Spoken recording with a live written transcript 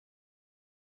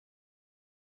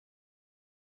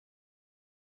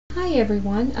Hi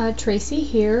everyone, Tracy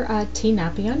here,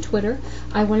 TNappy on Twitter.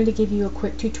 I wanted to give you a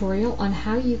quick tutorial on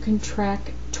how you can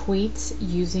track tweets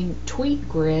using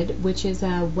TweetGrid, which is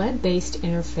a web-based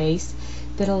interface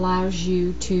that allows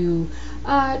you to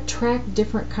track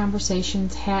different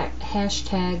conversations,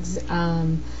 hashtags,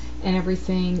 and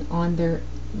everything on their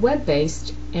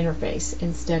web-based interface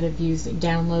instead of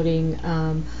downloading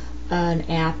an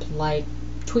app like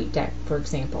TweetDeck, for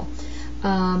example.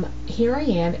 Here I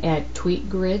am at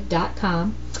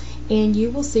tweetgrid.com, and you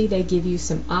will see they give you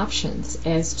some options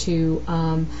as to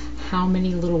how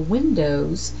many little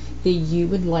windows that you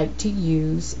would like to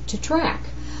use to track.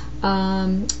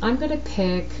 I'm going to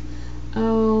pick,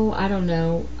 I don't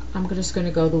know, I'm just going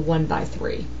to go the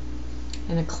 1x3.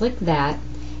 And I click that,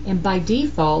 and by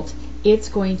default it's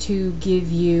going to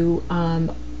give you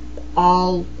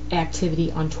all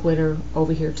activity on Twitter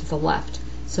over here to the left.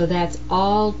 So that's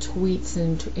all tweets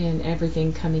and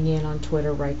everything coming in on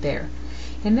Twitter right there.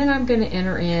 And then I'm going to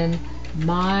enter in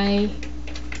my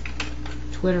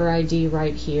Twitter ID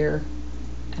right here,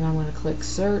 and I'm going to click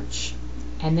search,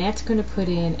 and that's going to put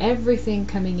in everything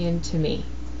coming in to me.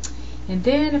 And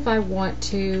then if I want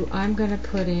to, I'm going to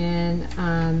put in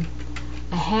a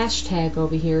hashtag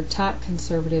over here, top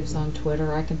conservatives on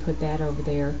Twitter. I can put that over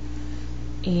there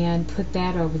and put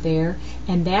that over there,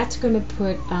 and that's going to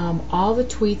put all the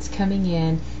tweets coming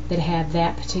in that have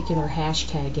that particular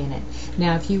hashtag in it.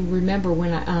 Now if you remember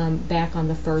when back on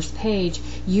the first page,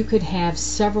 you could have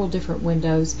several different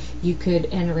windows. You could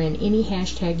enter in any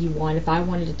hashtag you want. If I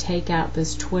wanted to take out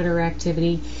this Twitter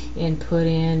activity and put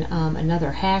in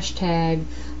another hashtag,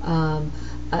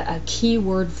 a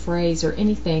keyword phrase or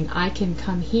anything, I can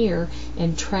come here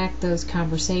and track those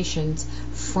conversations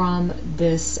from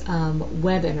this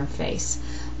web interface.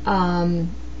 And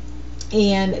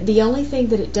the only thing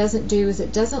that it doesn't do is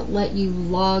it doesn't let you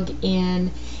log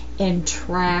in and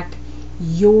track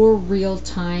your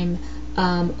real-time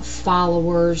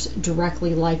followers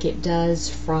directly like it does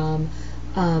from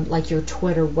like your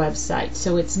Twitter website.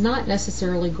 So it's not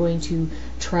necessarily going to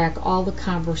track all the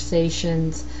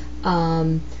conversations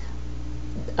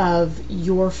of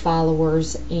your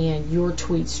followers and your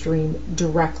tweet stream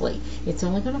directly. It's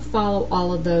only going to follow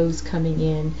all of those coming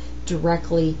in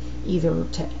directly, either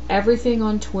to everything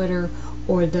on Twitter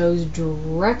or those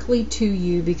directly to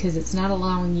you, because it's not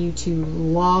allowing you to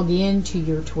log into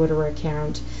your Twitter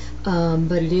account,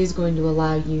 but it is going to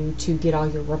allow you to get all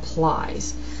your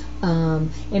replies,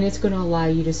 and it's going to allow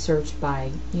you to search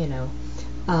by,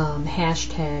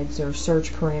 hashtags or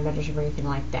search parameters or anything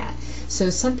like that. So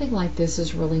something like this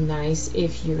is really nice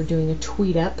if you're doing a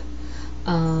tweet up,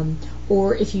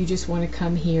 or if you just want to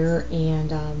come here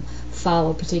and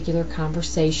follow particular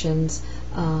conversations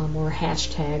or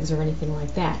hashtags or anything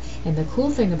like that. And the cool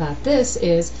thing about this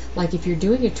is, like if you're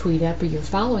doing a tweet up or you're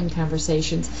following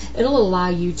conversations, it'll allow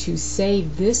you to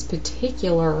save this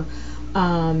particular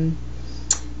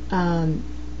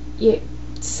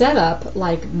setup,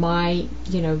 like my,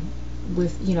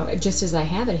 with, just as I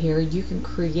have it here, you can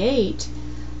create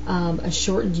a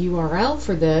shortened URL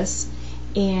for this,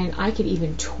 and I could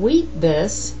even tweet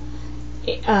this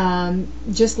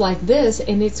just like this,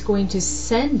 and it's going to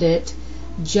send it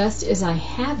just as I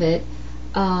have it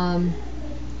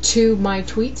to my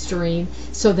tweet stream,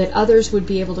 so that others would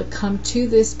be able to come to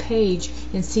this page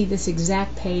and see this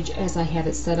exact page as I have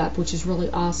it set up, which is really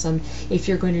awesome if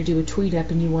you're going to do a tweet up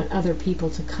and you want other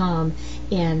people to come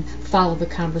and follow the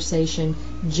conversation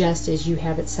just as you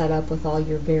have it set up with all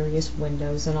your various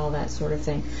windows and all that sort of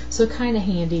thing. So kind of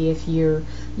handy if you're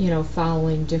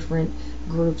following different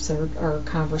groups or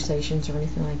conversations or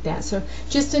anything like that. So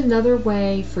just another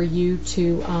way for you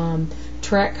to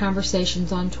track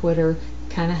conversations on Twitter,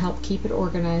 kind of help keep it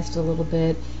organized a little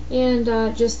bit, and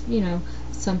just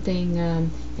something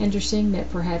interesting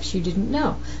that perhaps you didn't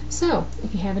know. So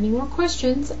if you have any more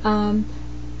questions,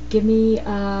 give me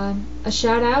a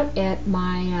shout out at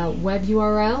my web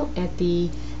URL at the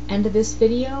end of this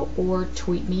video, or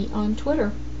tweet me on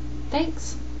Twitter.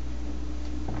 Thanks.